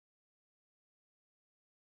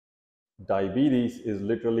Diabetes is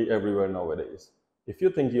literally everywhere nowadays. If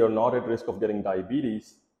you think you're not at risk of getting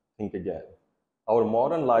diabetes, think again. Our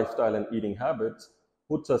modern lifestyle and eating habits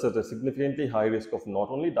puts us at a significantly high risk of not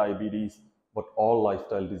only diabetes, but all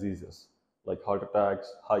lifestyle diseases like heart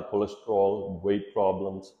attacks, high cholesterol, weight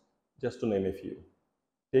problems, just to name a few.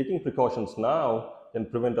 Taking precautions now can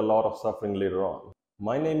prevent a lot of suffering later on.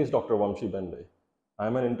 My name is Dr. Vamshi Bende. I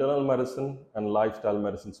am an internal medicine and lifestyle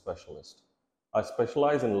medicine specialist. I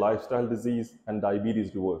specialize in lifestyle disease and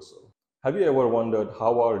diabetes reversal. Have you ever wondered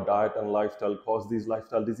how our diet and lifestyle cause these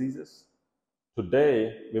lifestyle diseases?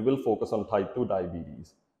 Today, we will focus on type 2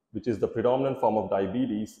 diabetes, which is the predominant form of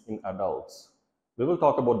diabetes in adults. We will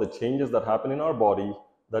talk about the changes that happen in our body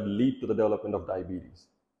that lead to the development of diabetes.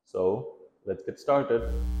 So, let's get started.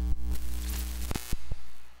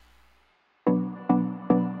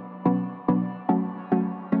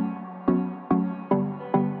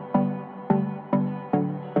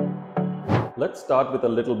 Let's start with a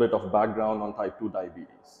little bit of background on type 2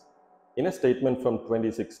 diabetes. In a statement from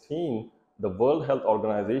 2016, the World Health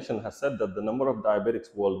Organization has said that the number of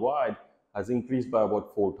diabetics worldwide has increased by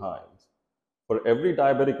about 4 times. For every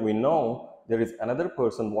diabetic we know, there is another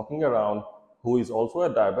person walking around who is also a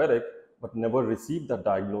diabetic but never received that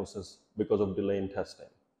diagnosis because of delay in testing.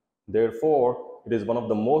 Therefore, it is one of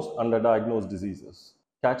the most underdiagnosed diseases.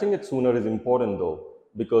 Catching it sooner is important though,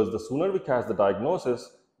 because the sooner we catch the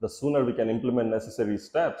diagnosis, the sooner we can implement necessary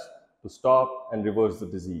steps to stop and reverse the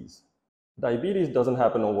disease. Diabetes doesn't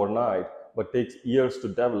happen overnight, but takes years to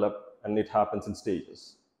develop, and it happens in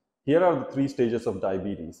stages. Here are the 3 stages of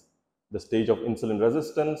diabetes: the stage of insulin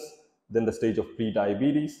resistance, then the stage of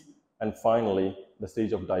pre-diabetes, and finally, the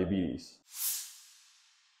stage of diabetes.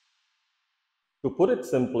 To put it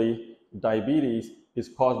simply, diabetes is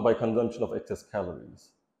caused by consumption of excess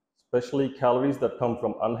calories, especially calories that come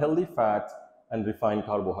from unhealthy fats and refined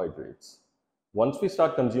carbohydrates. Once we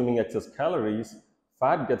start consuming excess calories,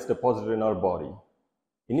 fat gets deposited in our body.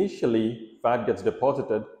 Initially, fat gets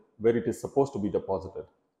deposited where it is supposed to be deposited,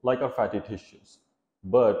 like our fatty tissues.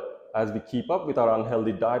 But as we keep up with our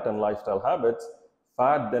unhealthy diet and lifestyle habits,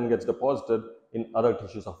 fat then gets deposited in other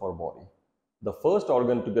tissues of our body. The first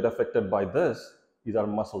organ to get affected by this is our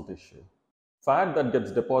muscle tissue. Fat that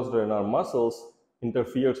gets deposited in our muscles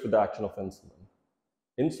interferes with the action of insulin.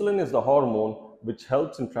 Insulin is the hormone which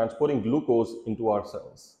helps in transporting glucose into our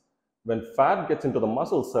cells. When fat gets into the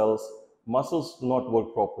muscle cells, muscles do not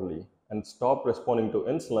work properly and stop responding to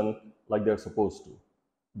insulin like they're supposed to.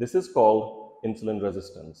 This is called insulin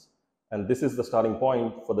resistance, and this is the starting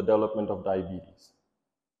point for the development of diabetes.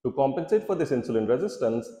 To compensate for this insulin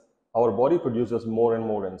resistance, our body produces more and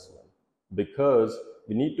more insulin because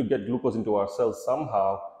we need to get glucose into our cells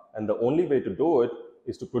somehow, and the only way to do it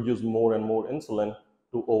is to produce more and more insulin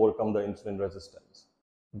to overcome the insulin resistance.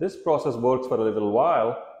 This process works for a little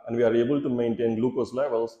while and we are able to maintain glucose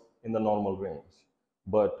levels in the normal range.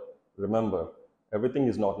 But remember, everything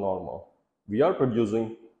is not normal. We are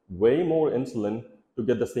producing way more insulin to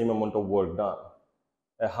get the same amount of work done.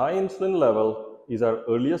 A high insulin level is our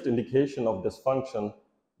earliest indication of dysfunction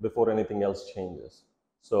before anything else changes.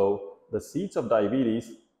 So the seeds of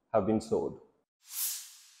diabetes have been sowed.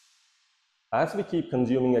 As we keep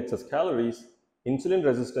consuming excess calories, insulin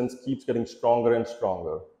resistance keeps getting stronger and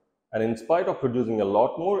stronger. And in spite of producing a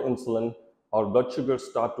lot more insulin, our blood sugars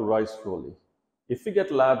start to rise slowly. If we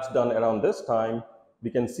get labs done around this time, we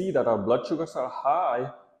can see that our blood sugars are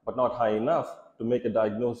high, but not high enough to make a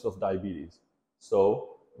diagnosis of diabetes.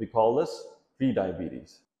 So we call this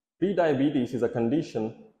pre-diabetes. Pre-diabetes is a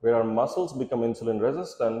condition where our muscles become insulin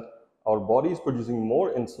resistant, our body is producing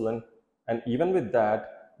more insulin, and even with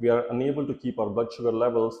that, we are unable to keep our blood sugar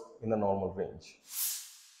levels in the normal range.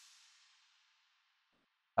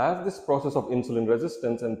 As this process of insulin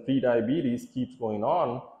resistance and pre-diabetes keeps going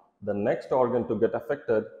on, the next organ to get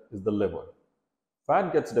affected is the liver.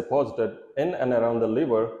 Fat gets deposited in and around the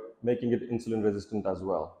liver, making it insulin resistant as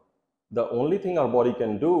well. The only thing our body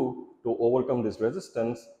can do to overcome this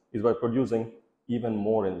resistance is by producing even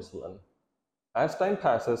more insulin. As time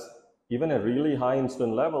passes, even a really high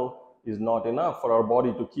insulin level is not enough for our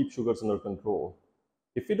body to keep sugars under control.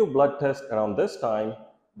 If we do blood tests around this time,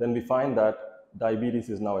 then we find that diabetes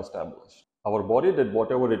is now established. Our body did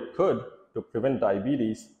whatever it could to prevent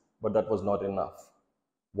diabetes, but that was not enough.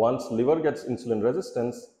 Once liver gets insulin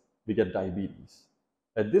resistance, we get diabetes.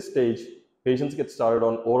 At this stage, patients get started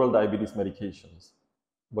on oral diabetes medications.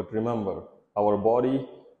 But remember, our body,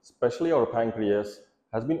 especially our pancreas,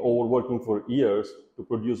 has been overworking for years to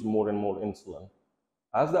produce more and more insulin.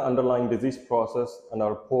 As the underlying disease process and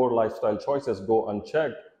our poor lifestyle choices go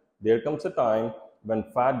unchecked, there comes a time when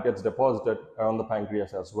fat gets deposited around the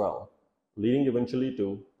pancreas as well. leading eventually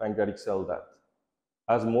to pancreatic cell death.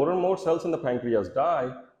 As more and more cells in the pancreas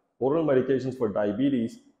die, oral medications for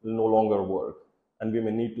diabetes will no longer work, and we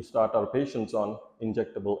may need to start our patients on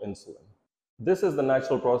injectable insulin. This is the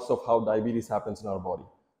natural process of how diabetes happens in our body.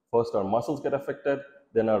 First, our muscles get affected,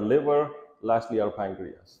 then our liver, lastly, our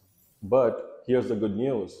pancreas. But here's the good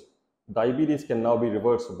news. Diabetes can now be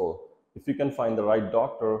reversible if you can find the right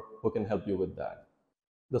doctor who can help you with that.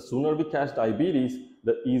 The sooner we catch diabetes,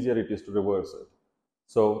 the easier it is to reverse it.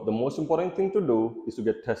 So the most important thing to do is to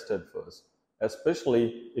get tested first,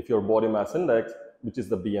 especially if your body mass index, which is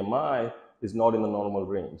the BMI, is not in the normal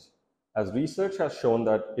range, as research has shown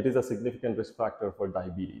that it is a significant risk factor for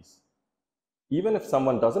diabetes. Even if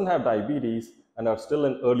someone doesn't have diabetes and are still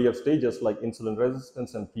in earlier stages like insulin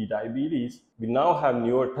resistance and pre-diabetes, we now have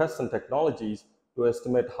newer tests and technologies to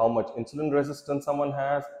estimate how much insulin resistance someone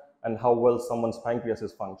has and how well someone's pancreas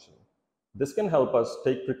is functioning. This can help us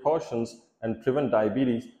take precautions and prevent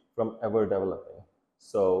diabetes from ever developing.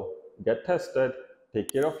 So get tested,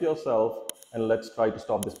 take care of yourself, and let's try to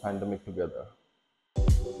stop this pandemic together.